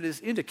that is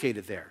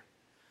indicated there.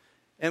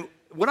 And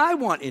what I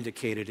want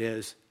indicated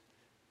is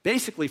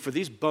basically for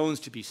these bones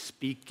to be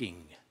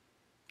speaking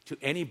to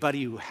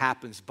anybody who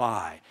happens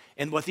by.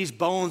 And what these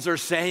bones are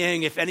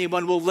saying, if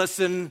anyone will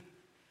listen,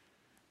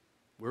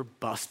 we're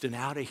busting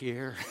out of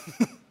here.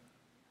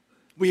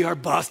 We are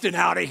busting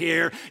out of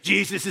here.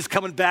 Jesus is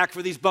coming back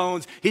for these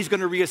bones. He's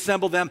going to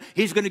reassemble them.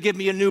 He's going to give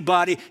me a new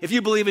body. If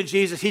you believe in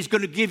Jesus, he's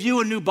going to give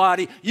you a new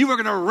body. You are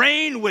going to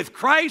reign with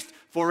Christ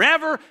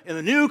forever in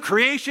the new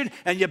creation,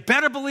 and you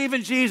better believe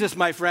in Jesus,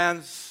 my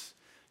friends.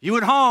 You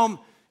at home,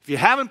 if you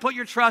haven't put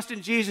your trust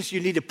in Jesus, you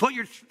need to put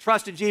your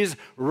trust in Jesus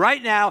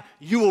right now.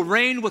 You will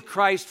reign with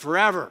Christ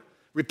forever.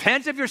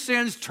 Repent of your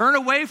sins. Turn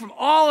away from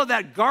all of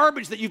that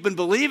garbage that you've been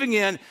believing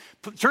in.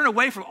 Turn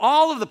away from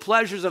all of the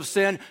pleasures of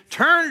sin.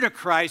 Turn to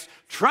Christ.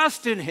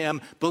 Trust in him.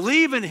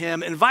 Believe in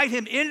him. Invite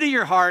him into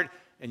your heart,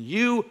 and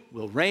you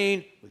will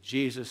reign with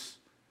Jesus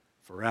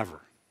forever.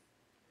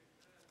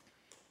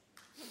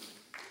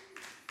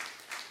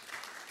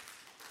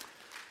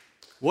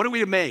 What are we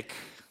to make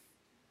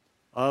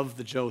of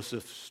the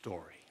Joseph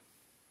story?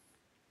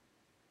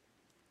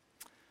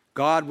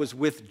 God was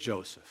with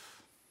Joseph.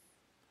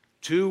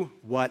 To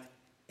what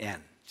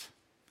end?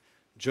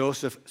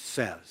 Joseph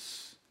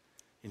says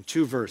in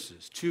two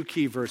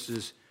key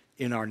verses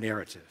in our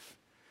narrative.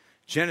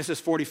 Genesis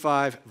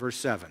 45, verse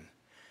 7.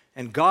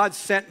 And God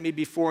sent me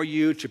before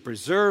you to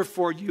preserve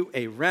for you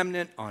a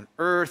remnant on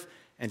earth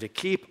and to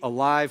keep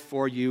alive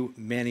for you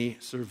many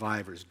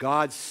survivors.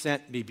 God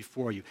sent me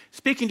before you.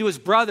 Speaking to his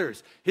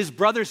brothers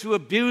who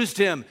abused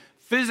him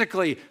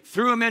physically,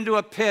 threw him into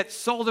a pit,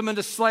 sold him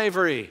into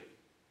slavery.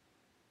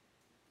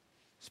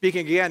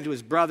 Speaking again to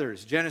his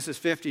brothers, Genesis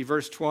 50,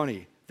 verse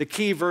 20, the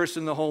key verse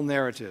in the whole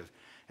narrative.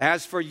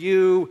 As for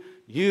you,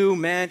 you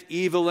meant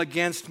evil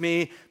against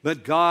me,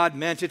 but God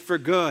meant it for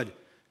good,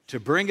 to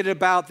bring it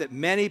about that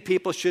many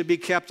people should be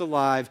kept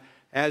alive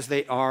as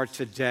they are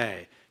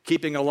today.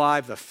 Keeping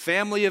alive the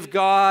family of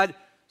God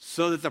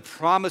so that the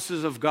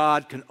promises of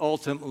God can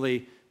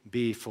ultimately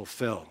be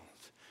fulfilled.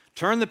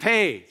 Turn the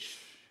page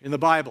in the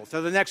Bible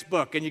to the next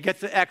book, and you get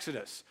to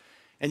Exodus.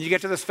 And you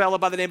get to this fellow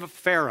by the name of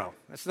Pharaoh.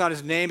 That's not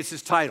his name, it's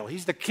his title.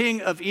 He's the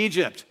king of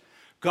Egypt.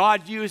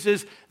 God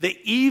uses the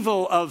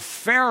evil of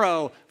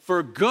Pharaoh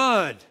for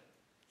good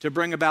to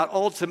bring about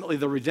ultimately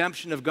the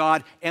redemption of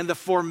God and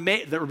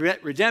the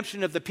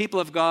redemption of the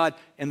people of God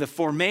and the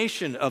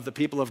formation of the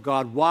people of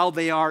God while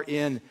they are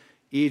in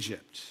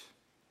Egypt.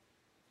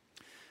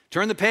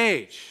 Turn the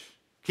page.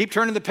 Keep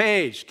turning the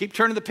page. Keep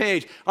turning the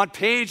page. On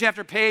page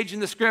after page in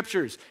the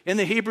scriptures, in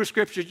the Hebrew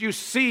scriptures, you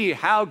see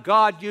how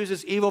God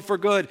uses evil for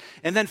good.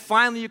 And then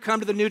finally you come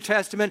to the New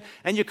Testament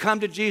and you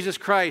come to Jesus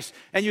Christ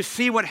and you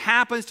see what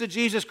happens to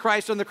Jesus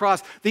Christ on the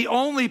cross, the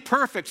only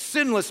perfect,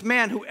 sinless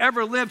man who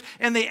ever lived,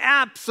 and they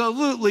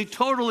absolutely,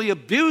 totally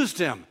abused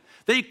him.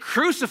 They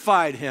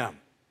crucified him.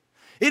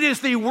 It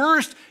is the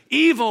worst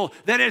evil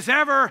that has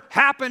ever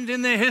happened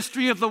in the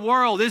history of the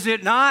world, is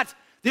it not?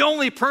 The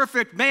only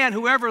perfect man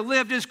who ever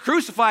lived is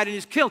crucified and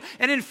is killed.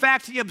 And in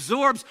fact, he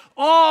absorbs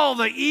all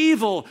the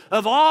evil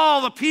of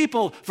all the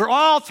people for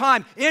all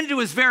time into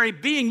his very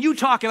being. You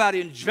talk about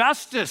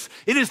injustice.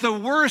 It is the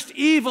worst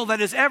evil that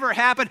has ever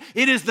happened.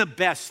 It is the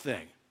best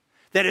thing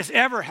that has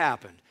ever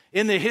happened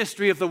in the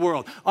history of the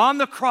world. On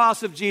the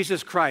cross of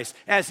Jesus Christ,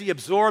 as he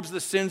absorbs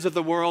the sins of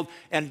the world,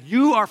 and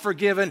you are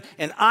forgiven,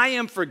 and I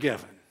am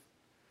forgiven,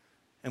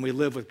 and we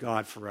live with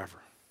God forever.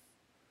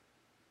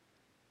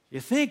 You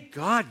think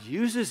God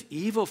uses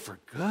evil for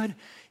good?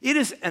 It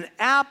is an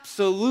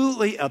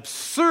absolutely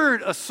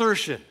absurd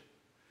assertion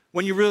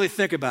when you really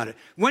think about it.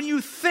 When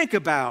you think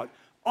about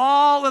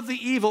all of the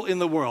evil in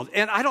the world,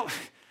 and I don't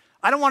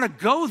want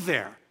to go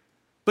there,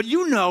 but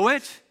you know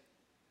it.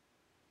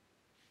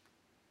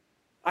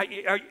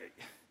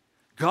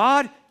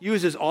 God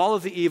uses all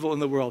of the evil in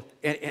the world,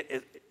 and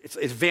it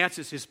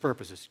advances his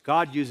purposes.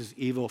 God uses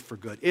evil for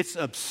good. It's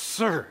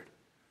absurd.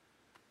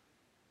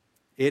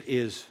 It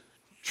is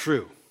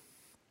true.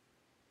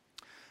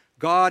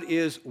 God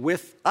is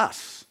with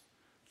us.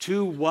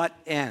 To what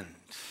end?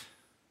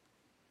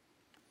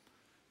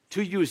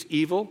 To use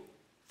evil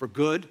for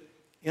good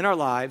in our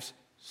lives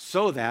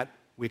so that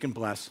we can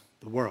bless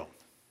the world.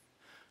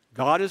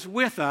 God is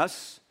with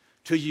us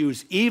to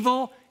use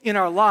evil in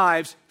our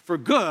lives for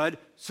good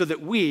so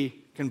that we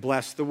can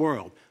bless the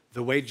world.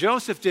 The way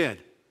Joseph did,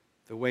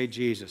 the way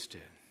Jesus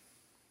did.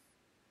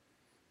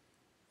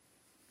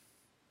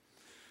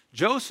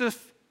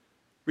 Joseph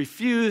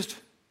refused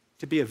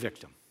to be a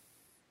victim.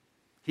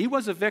 He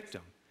was a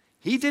victim.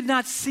 He did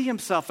not see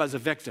himself as a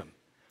victim.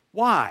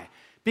 Why?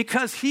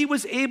 Because he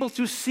was able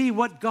to see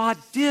what God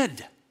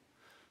did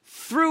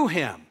through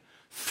him.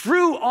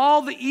 Through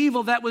all the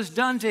evil that was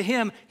done to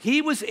him,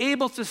 he was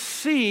able to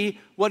see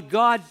what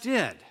God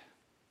did.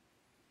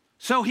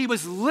 So he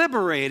was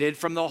liberated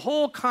from the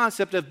whole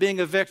concept of being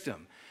a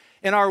victim.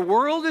 And our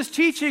world is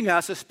teaching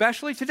us,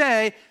 especially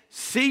today,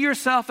 see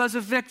yourself as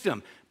a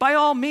victim. By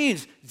all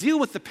means, deal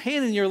with the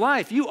pain in your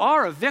life. You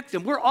are a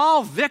victim. We're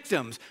all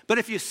victims. But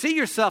if you see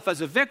yourself as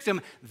a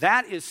victim,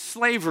 that is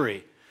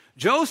slavery.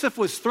 Joseph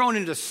was thrown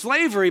into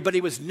slavery, but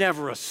he was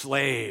never a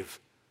slave.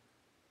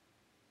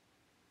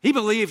 He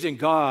believed in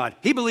God.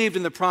 He believed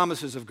in the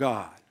promises of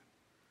God.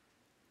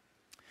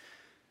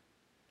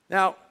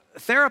 Now,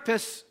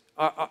 therapists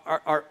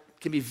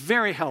can be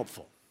very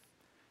helpful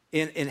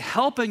in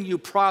helping you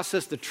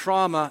process the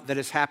trauma that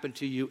has happened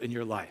to you in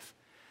your life.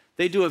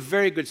 They do a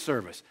very good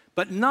service.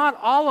 But not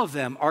all of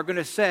them are going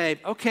to say,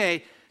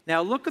 okay,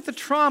 now look at the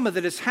trauma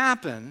that has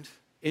happened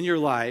in your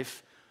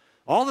life,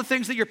 all the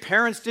things that your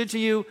parents did to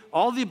you,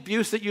 all the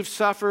abuse that you've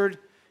suffered,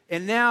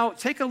 and now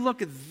take a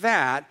look at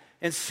that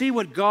and see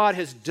what God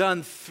has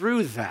done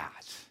through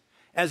that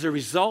as a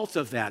result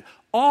of that,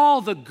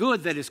 all the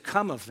good that has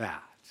come of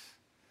that.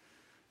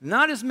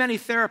 Not as many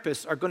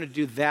therapists are going to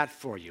do that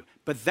for you,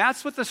 but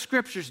that's what the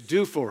scriptures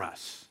do for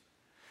us.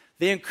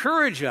 They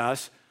encourage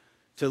us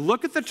to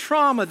look at the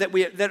trauma that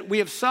we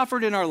have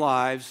suffered in our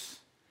lives,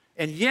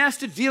 and yes,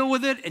 to deal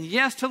with it, and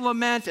yes, to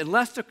lament,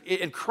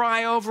 and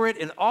cry over it,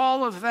 and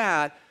all of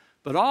that,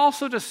 but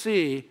also to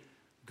see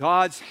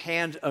God's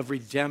hand of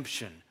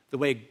redemption, the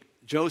way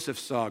Joseph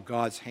saw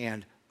God's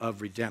hand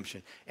of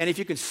redemption. And if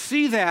you can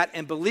see that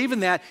and believe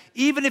in that,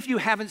 even if you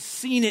haven't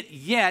seen it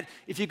yet,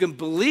 if you can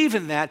believe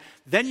in that,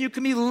 then you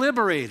can be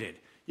liberated.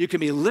 You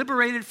can be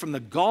liberated from the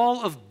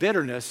gall of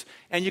bitterness,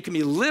 and you can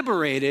be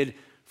liberated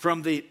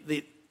from the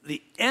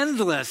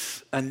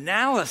endless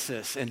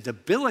analysis and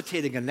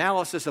debilitating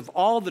analysis of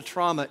all the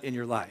trauma in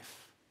your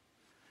life.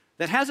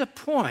 That has a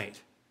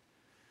point,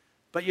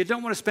 but you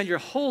don't want to spend your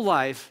whole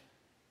life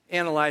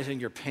analyzing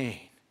your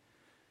pain.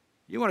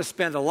 You want to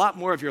spend a lot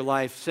more of your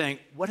life saying,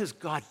 what has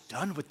God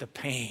done with the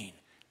pain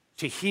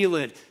to heal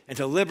it and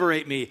to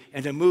liberate me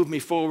and to move me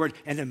forward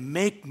and to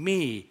make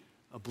me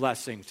a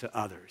blessing to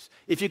others?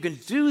 If you can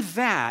do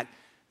that,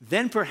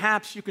 then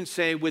perhaps you can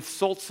say with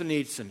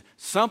Solzhenitsyn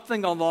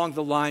something along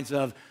the lines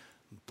of,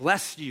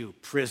 bless you,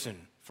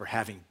 prison, for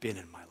having been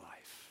in my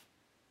life.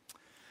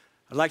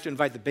 I'd like to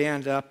invite the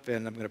band up,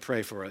 and I'm going to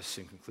pray for us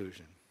in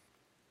conclusion.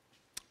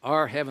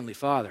 Our Heavenly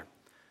Father,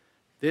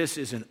 this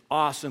is an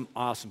awesome,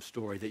 awesome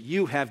story that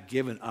you have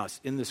given us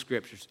in the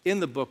scriptures, in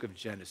the book of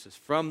Genesis,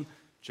 from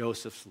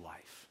Joseph's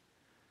life.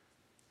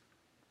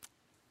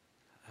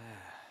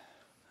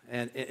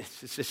 And it's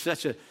just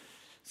such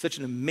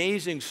an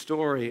amazing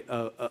story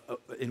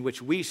in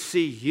which we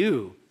see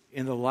you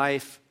in the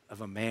life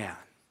of a man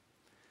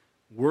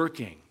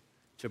working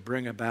to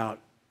bring about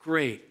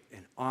great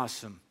and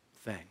awesome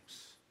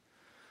things.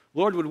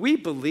 Lord, would we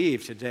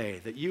believe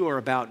today that you are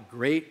about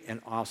great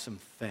and awesome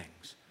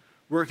things,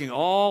 working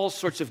all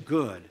sorts of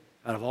good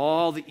out of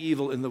all the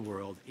evil in the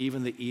world,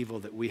 even the evil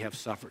that we have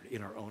suffered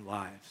in our own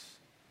lives?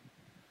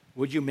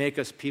 Would you make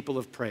us people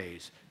of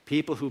praise,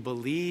 people who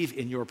believe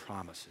in your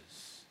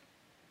promises?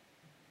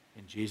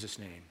 In Jesus'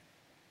 name,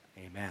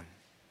 amen.